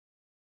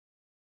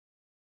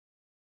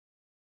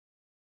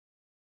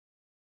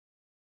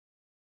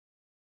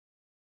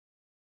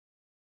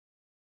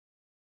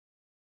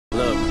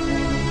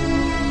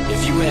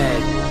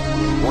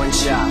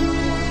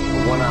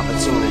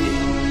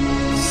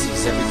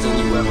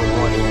everything you ever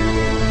wanted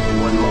in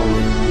one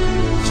moment.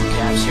 Did you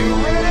capture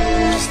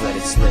it? Just let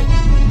it slip.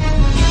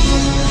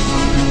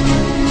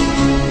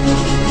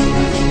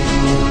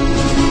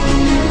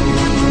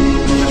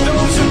 For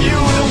those of you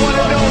that want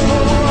to know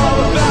what we're all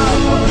about,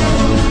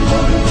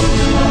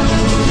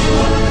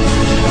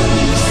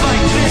 it's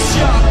like this,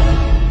 y'all.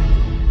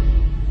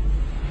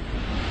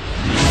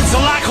 So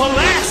I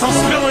collapse, I'm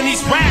spilling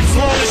these raps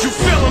long as you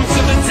feel them.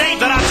 To the day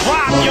that I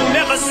drop, you'll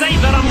never say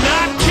that I'm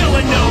not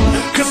killing them.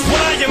 Cause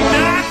when I am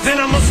not, then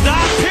I'ma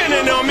stop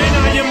pinning them. And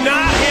I am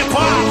not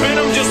hip-hop, and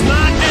I'm just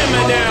not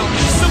Eminem.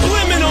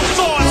 Subliminal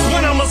thoughts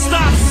when I'ma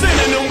stop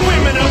sending them.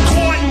 Women are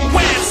caught in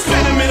web,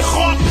 spinning in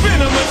hawk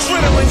venom.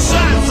 Adrenaline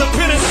shots, a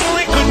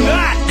penicillin could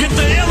not get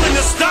the illin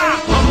to stop.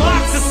 I'm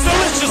locked to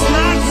it's just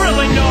not real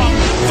enough.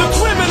 The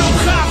criminal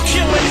cop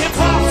killing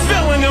hip-hop,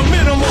 filling a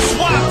minimal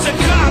swap to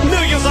cop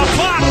millions of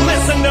pop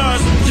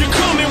listeners. You're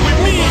coming with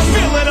me,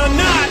 feel it or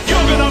not.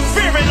 You're gonna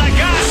fear it like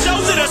God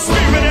shows it. The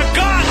spirit of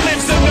God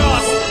lives in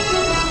us.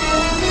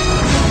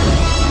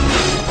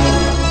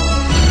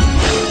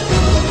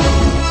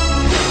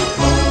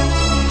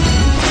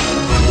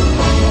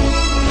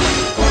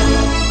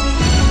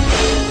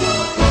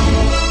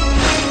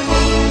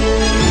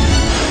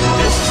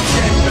 This is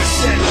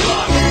 10%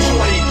 luck,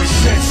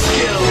 20%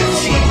 skill,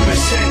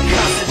 15%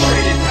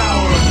 concentrated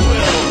power of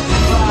will,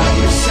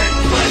 5%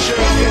 pleasure,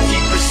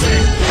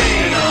 50%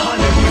 pain,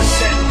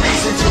 100%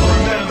 reason to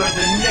remember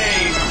the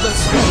name.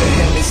 Let's go to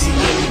hell, is he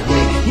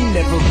anyway? He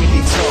never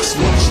really talks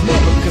much,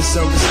 never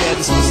concerned with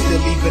status, but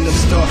still even him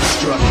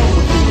starstruck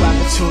with new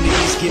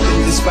opportunities given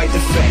despite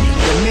the fact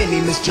that many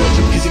misjudge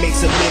him because he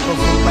makes a living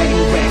from writing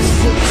raps.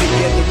 Put it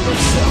together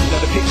himself, now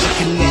the picture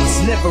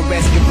connects, never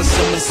asking for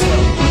someone's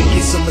help to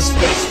get some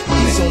respect.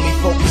 He's only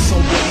focused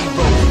on what he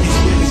wrote, his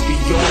will is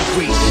beyond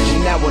reach,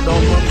 and now it all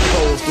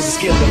unfolds with the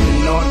skill of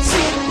an artist.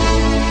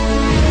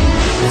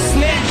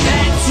 Snap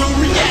back to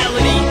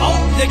reality. Oh,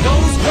 there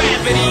goes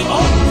gravity.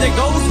 Oh, there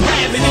goes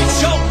gravity.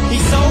 Choke.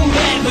 He's so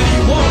mad, but he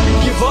won't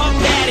give up.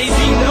 That is,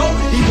 he know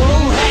he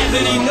won't have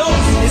it. He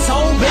knows his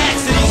whole back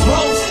to these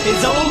ropes. It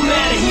don't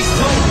matter. He's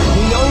dope.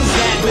 He knows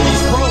that, but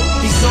he's broke.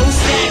 He's so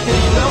stacked that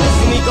he knows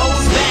when he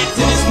goes back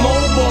to this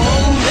mobile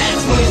home.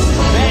 That's when it's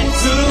back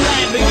to the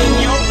lab again,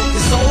 yo.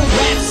 This old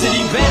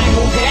rhapsody better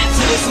go back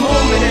to this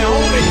moment and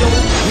hope it don't.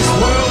 This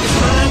world is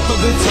mine for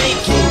the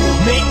taking.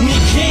 Make me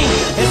king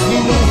as we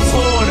move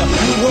toward a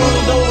new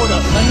world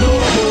order. A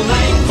normal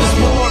life is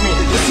boring.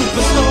 The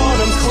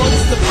superstardom's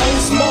close to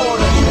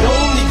postmortem. It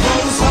only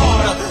grows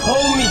harder.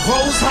 Homie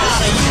grows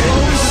hotter. He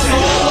grows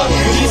taller.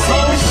 He's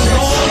hoes is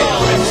all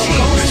over. Coast to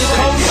coast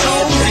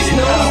shows. He's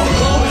known to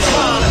globe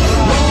trotter.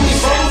 Lonely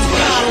roads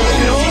got him.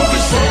 And knows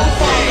he's so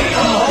far.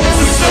 I'm hoping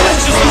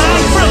it's just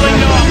not real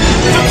enough.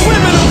 The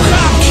criminal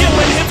cop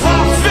killing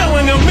hip-hop,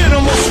 filling a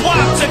minimal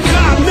swap to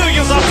cop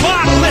millions of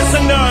pop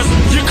listeners.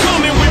 You're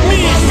coming with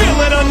me, feel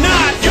it or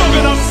not. You're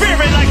gonna fear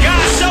it like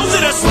God shows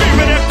it. The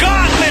spirit of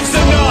God lives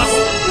in us.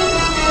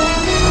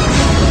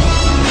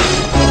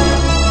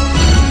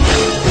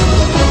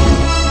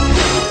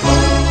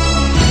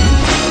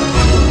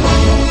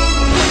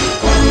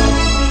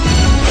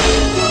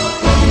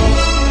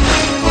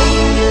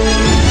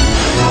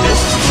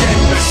 This is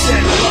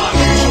 10% luck,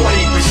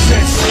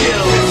 20%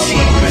 skill,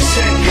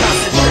 15%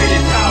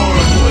 concentrated power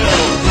of will,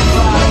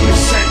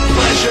 5%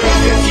 pleasure,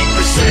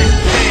 50%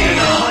 pain,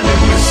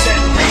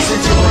 100% reason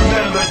to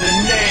remember the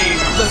name.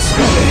 Let's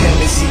go to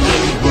hell, is he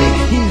anyway?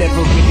 He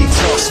never really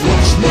talks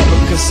much, never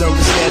concerned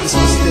with status,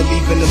 but still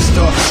even him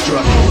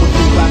starstruck with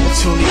new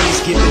opportunities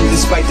given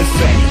despite the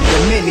fact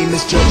that many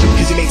misjudge him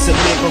because he makes a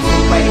living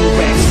from writing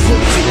raps.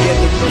 Put it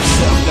together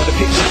himself, now the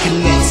picture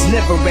connects,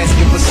 never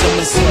asking for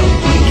someone's help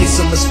to get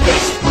some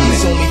respect.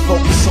 He's only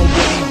focused on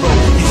what he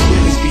wrote, his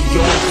will is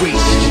beyond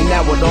reach, and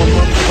now it all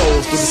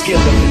unfolds with the skill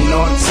of an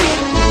artist.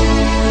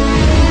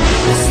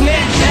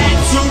 Snap back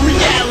to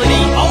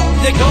reality. Oh,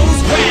 there goes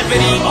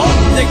gravity. Oh,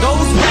 there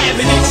goes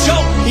gravity.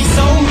 Choke. He's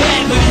so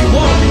mad, but he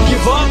won't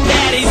give up.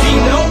 That is, he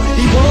know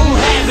he won't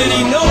have it.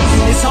 He knows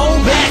his whole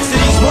back to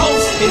these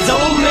ropes. It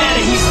don't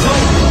matter. He's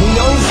dope. He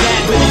knows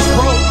that, but he's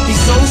broke.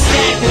 He's so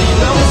stacked that he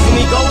knows when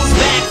he goes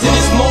back to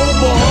this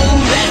mobile home.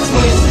 That's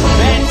when it's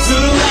back to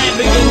the lab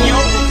again, yo.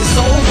 This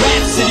old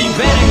rhapsody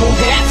better go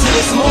back to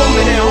this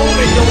moment and hope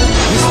it don't.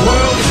 This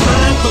world is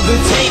mine for the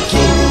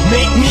taking.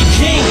 Make me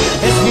king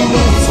as we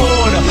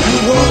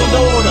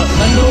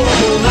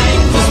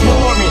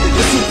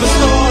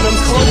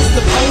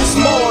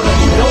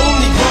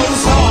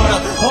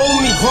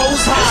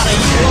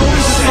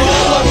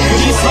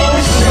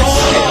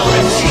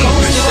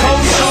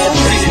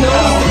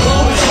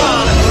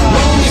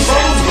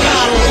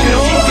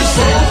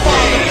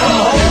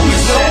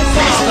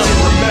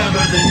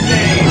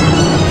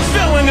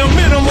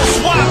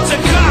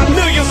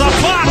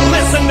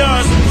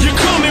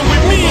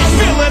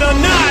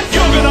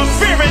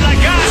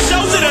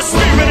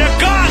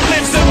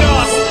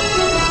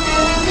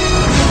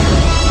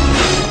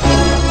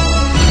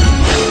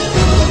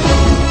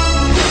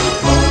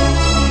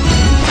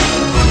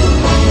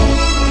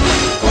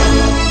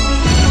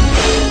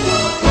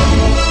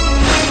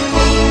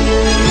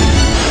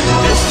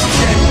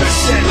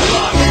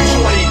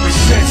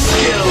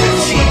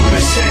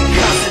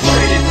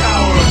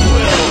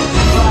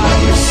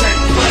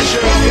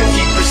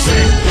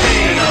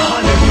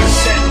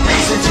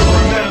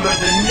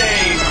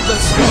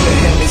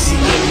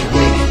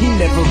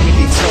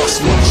talks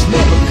much,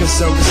 never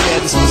concerned with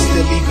status, but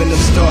still even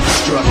him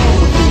starstruck.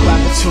 With new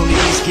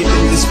opportunities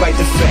given despite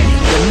the fact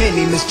that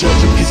many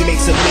misjudge him cause he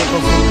makes a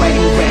living from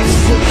writing raps.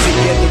 Fully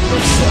together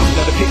himself,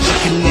 now the picture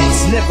connects.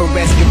 Never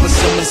asking for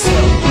someone's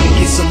help to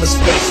get some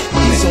respect.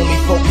 He's only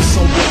focused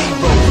on what he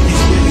wrote.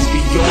 His will is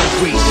beyond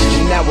reach,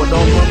 and now it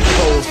all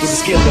unfolds with the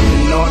skill of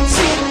an artist.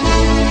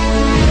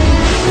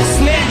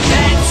 Snap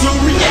back to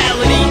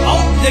reality.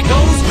 Oh, there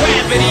goes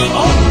gravity.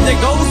 Oh, there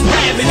goes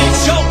gravity.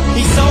 Choke.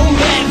 He's so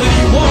mad, but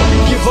he won't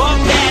give up.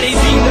 That is,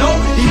 he know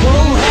he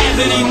won't have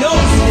it. He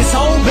knows his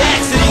whole back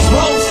to these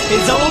ropes.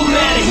 It don't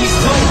matter. He's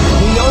dope.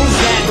 He knows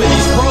that, but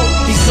he's broke.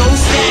 He's so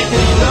stagnant.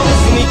 He knows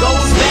when he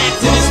goes back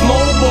to this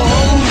mobile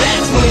home.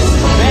 That's when it's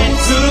back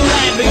to the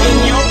lab again,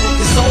 yo.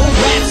 This old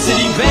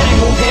rhapsody better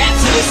go back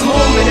to this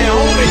moment and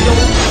hold it, yo.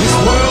 This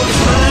world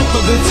is mine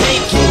for the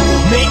taking.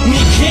 Make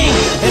me king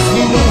as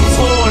we move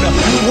toward a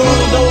new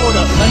world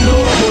order. A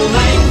normal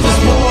life is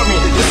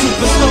boring. The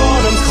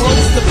superstardom's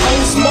close to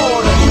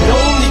postmortem. It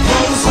only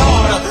grows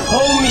harder.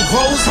 Homie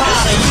grows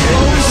hotter. He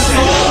grows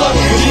taller.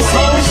 He's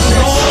close to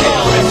all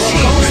up. Coast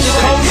to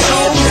coast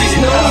shows. He's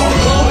known the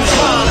globe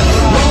trotter.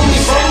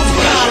 Lonely roads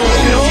got him.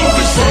 He knows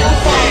he's so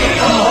far.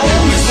 I'm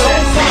always so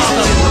far.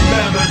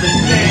 Remember the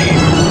name.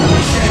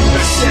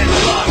 10%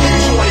 luck,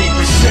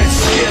 20%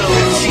 skill,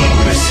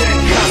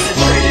 15%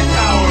 concentrated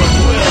power of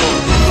will,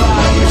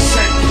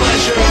 5%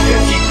 pleasure,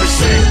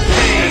 50%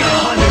 pain,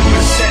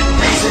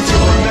 100% reason to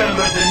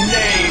remember the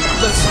name.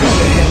 Let's go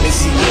to him, is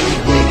he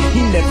anyway?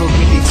 He never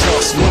really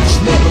talks much,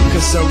 never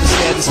concerned with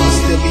status, but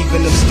still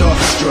even him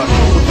starstruck.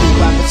 With new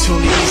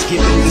opportunities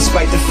given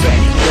despite the fact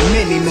that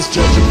many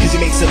misjudge him cause he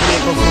makes a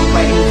living from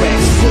writing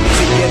raps. Fully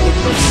together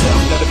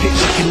himself, now the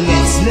picture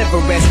connects. Never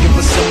asking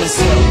for someone's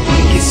help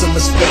to get some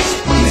respect.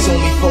 He's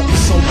only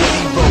focused on what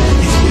he wrote.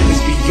 His will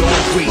is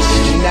beyond reach,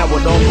 and now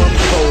it all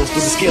unfolds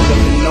with the skill of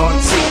an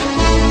artist.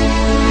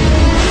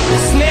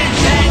 Snap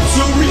back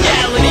to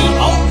reality.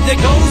 Oh, there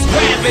goes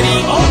gravity.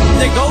 Oh,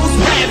 there goes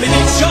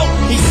gravity. Choke.